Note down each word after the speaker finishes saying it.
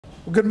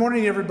Well, good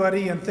morning,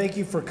 everybody, and thank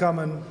you for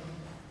coming.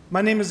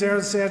 My name is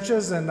Aaron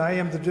Sanchez, and I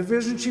am the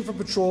Division Chief of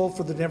Patrol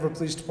for the Denver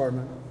Police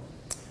Department.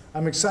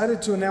 I'm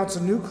excited to announce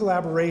a new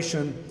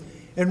collaboration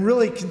and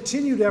really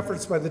continued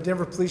efforts by the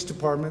Denver Police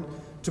Department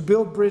to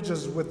build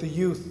bridges with the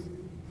youth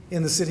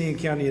in the city and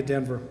county of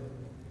Denver.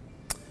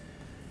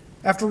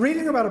 After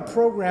reading about a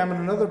program in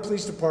another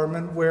police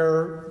department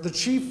where the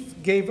chief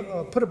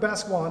put a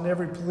basketball in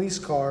every police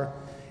car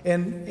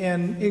and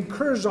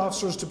encouraged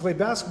officers to play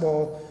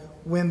basketball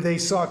when they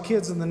saw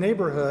kids in the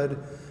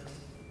neighborhood,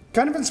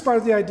 kind of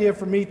inspired the idea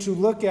for me to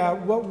look at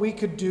what we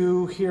could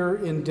do here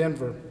in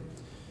Denver.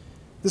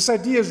 This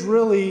idea is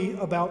really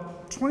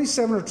about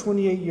 27 or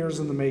 28 years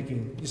in the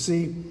making. You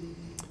see,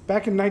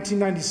 back in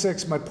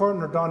 1996, my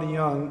partner, Donnie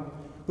Young,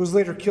 who was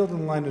later killed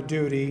in the line of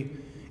duty,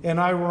 and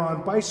I were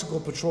on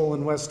bicycle patrol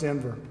in West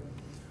Denver.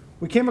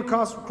 We came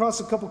across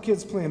a couple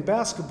kids playing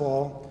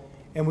basketball,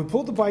 and we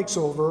pulled the bikes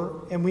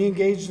over, and we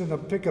engaged in a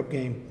pickup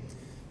game.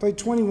 Played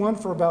 21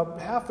 for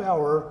about half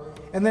hour,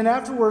 and then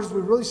afterwards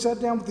we really sat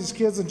down with these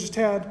kids and just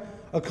had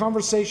a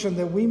conversation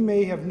that we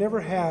may have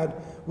never had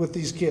with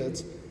these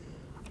kids.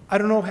 I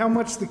don't know how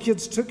much the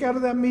kids took out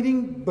of that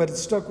meeting, but it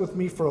stuck with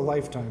me for a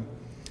lifetime.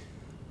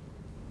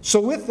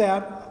 So with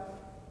that,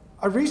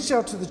 I reached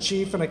out to the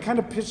chief and I kind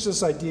of pitched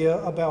this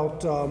idea about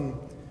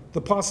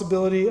the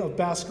possibility of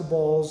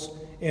basketballs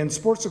and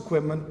sports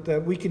equipment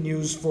that we can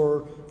use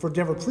for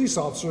Denver police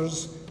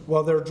officers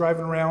while they're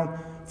driving around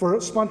for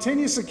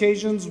spontaneous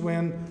occasions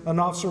when an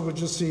officer would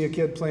just see a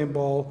kid playing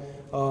ball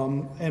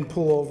and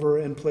pull over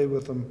and play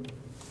with them.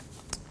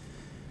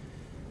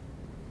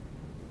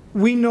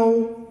 We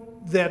know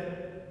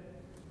that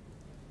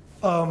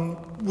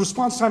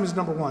response time is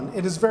number one.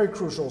 It is very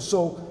crucial.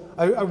 So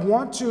I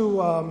want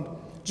to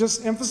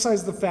just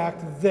emphasize the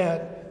fact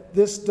that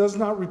this does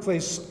not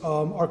replace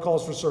our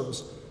calls for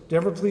service.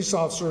 Denver police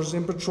officers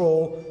in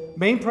patrol,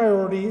 main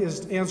priority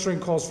is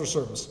answering calls for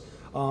service.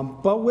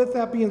 But with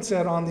that being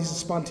said, on these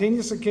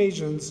spontaneous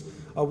occasions,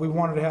 we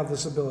wanted to have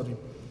this ability.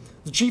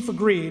 The chief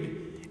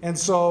agreed, and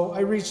so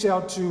I reached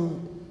out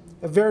to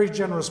a very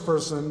generous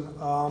person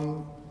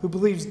who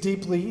believes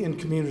deeply in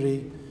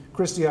community,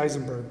 Christy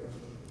Eisenberg.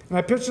 And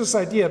I pitched this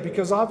idea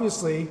because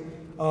obviously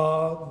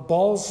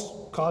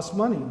balls cost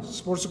money,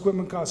 sports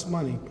equipment costs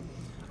money.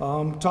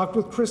 Talked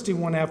with Christy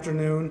one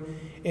afternoon,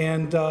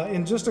 and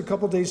in just a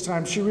couple days'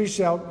 time, she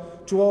reached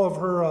out to all of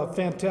her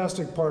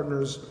fantastic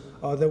partners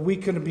that we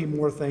couldn't be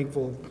more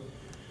thankful.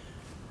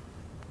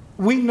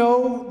 We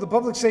know the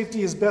public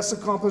safety is best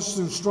accomplished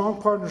through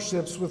strong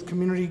partnerships with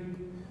community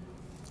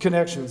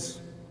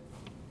connections.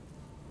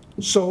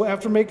 So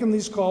after making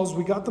these calls,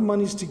 we got the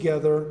monies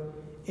together,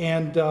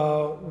 and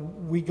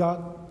we got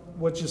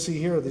what you see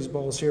here, these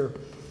balls here.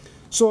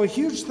 So a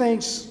huge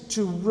thanks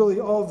to really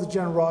all of the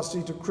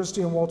generosity to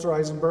Christy and Walter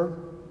Eisenberg,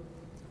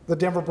 the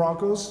Denver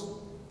Broncos,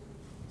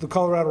 the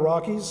Colorado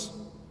Rockies,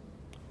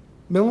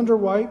 Millender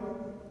White,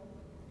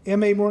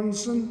 M.A.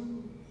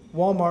 Mortensen,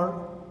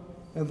 Walmart,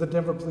 and the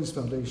Denver Police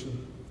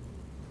Foundation.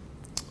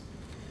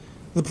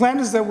 The plan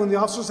is that when the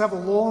officers have a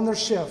lull in their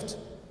shift,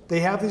 they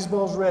have these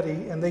balls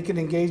ready and they can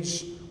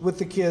engage with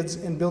the kids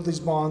and build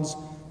these bonds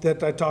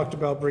that I talked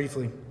about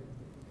briefly.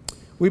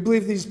 We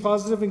believe these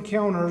positive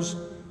encounters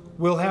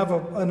will have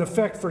an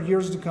effect for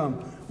years to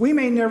come. We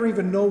may never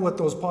even know what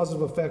those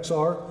positive effects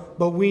are,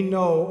 but we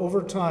know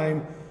over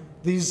time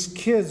these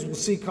kids will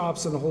see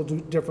cops in a whole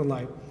different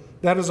light.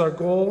 That is our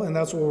goal, and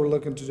that's what we're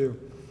looking to do.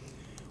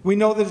 We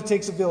know that it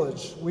takes a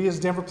village. We as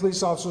Denver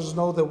police officers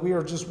know that we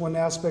are just one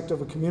aspect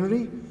of a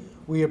community.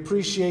 We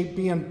appreciate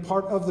being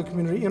part of the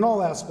community in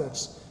all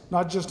aspects,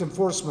 not just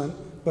enforcement,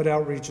 but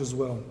outreach as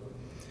well.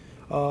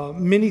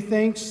 Many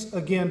thanks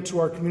again to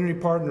our community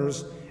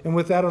partners. And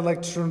with that, I'd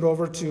like to turn it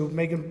over to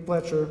Megan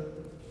Pletcher,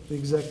 the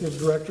Executive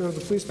Director of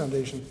the Police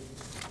Foundation.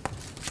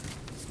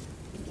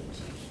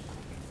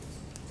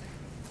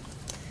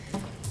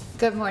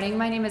 Good morning.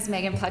 My name is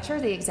Megan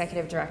Pletcher, the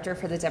Executive Director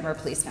for the Denver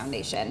Police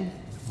Foundation.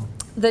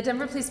 The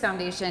Denver Police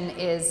Foundation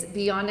is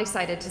beyond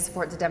excited to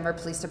support the Denver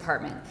Police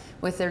Department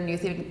with their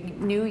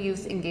new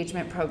youth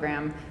engagement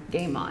program,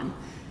 Game On.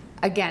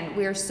 Again,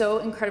 we are so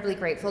incredibly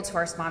grateful to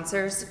our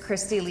sponsors,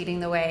 Christy leading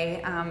the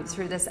way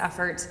through this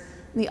effort.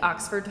 The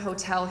Oxford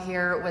Hotel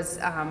here was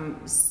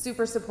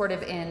super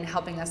supportive in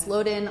helping us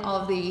load in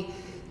all of the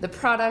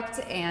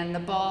product and the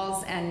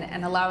balls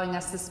and allowing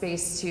us the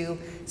space to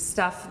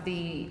stuff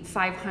the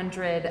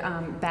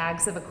 500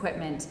 bags of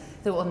equipment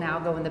that will now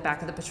go in the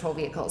back of the patrol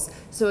vehicles.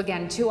 So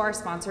again, to our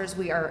sponsors,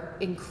 we are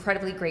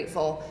incredibly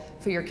grateful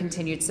for your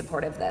continued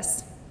support of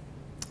this.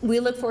 We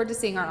look forward to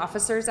seeing our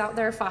officers out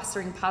there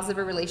fostering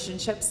positive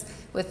relationships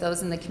with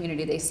those in the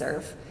community they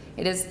serve.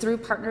 It is through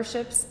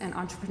partnerships and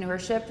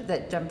entrepreneurship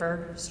that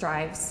Denver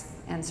strives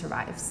and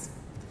survives.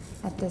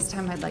 At this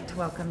time, I'd like to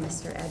welcome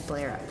Mr. Ed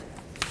Blair up.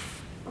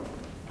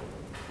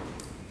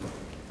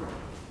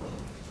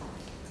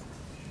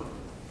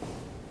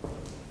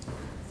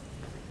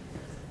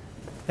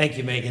 Thank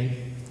you, Megan.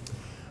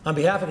 On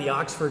behalf of the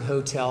Oxford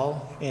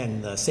Hotel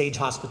and the Sage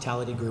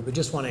Hospitality Group, I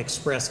just want to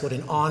express what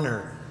an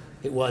honor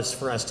it was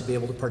for us to be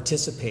able to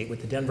participate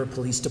with the Denver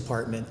Police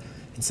Department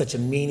in such a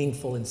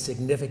meaningful and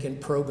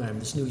significant program,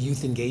 this new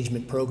youth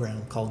engagement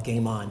program called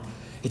Game On.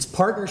 It's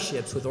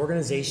partnerships with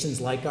organizations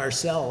like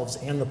ourselves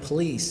and the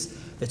police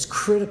that's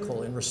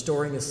critical in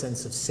restoring a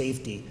sense of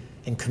safety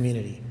and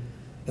community.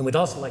 And we'd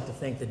also like to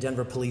thank the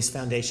Denver Police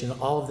Foundation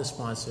and all of the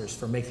sponsors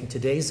for making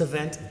today's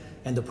event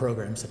and the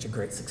program such a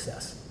great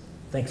success.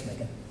 Thanks,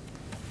 Megan.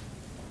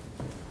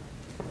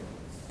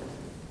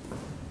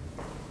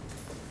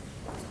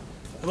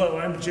 Hello,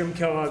 I'm Jim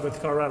Kellogg with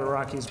Colorado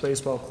Rockies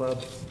Baseball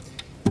Club.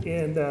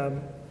 And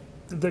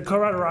the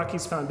Colorado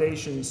Rockies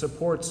Foundation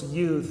supports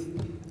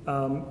youth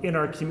in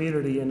our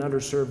community and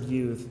underserved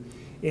youth.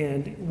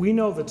 And we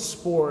know that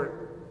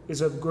sport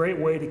is a great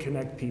way to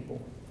connect people.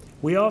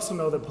 We also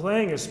know that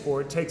playing a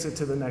sport takes it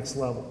to the next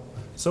level.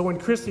 So when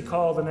Christy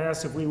called and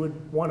asked if we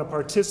would want to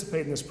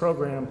participate in this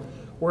program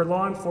where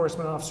law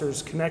enforcement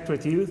officers connect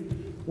with youth,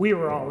 we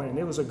were all in.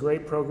 It was a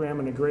great program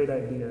and a great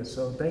idea.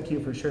 So thank you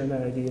for sharing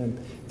that idea. And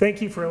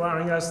thank you for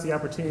allowing us the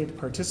opportunity to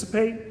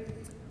participate.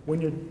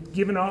 When you're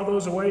giving all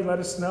those away, let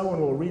us know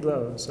and we'll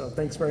reload. So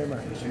thanks very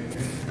much.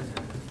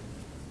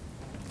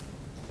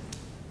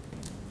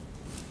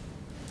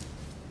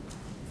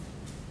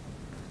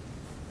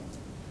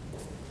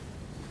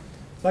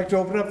 I'd like to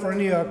open up for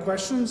any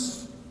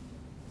questions.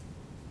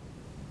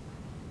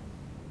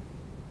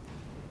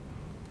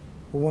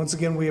 Well, once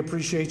again, we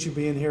appreciate you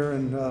being here,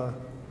 and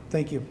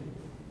thank you.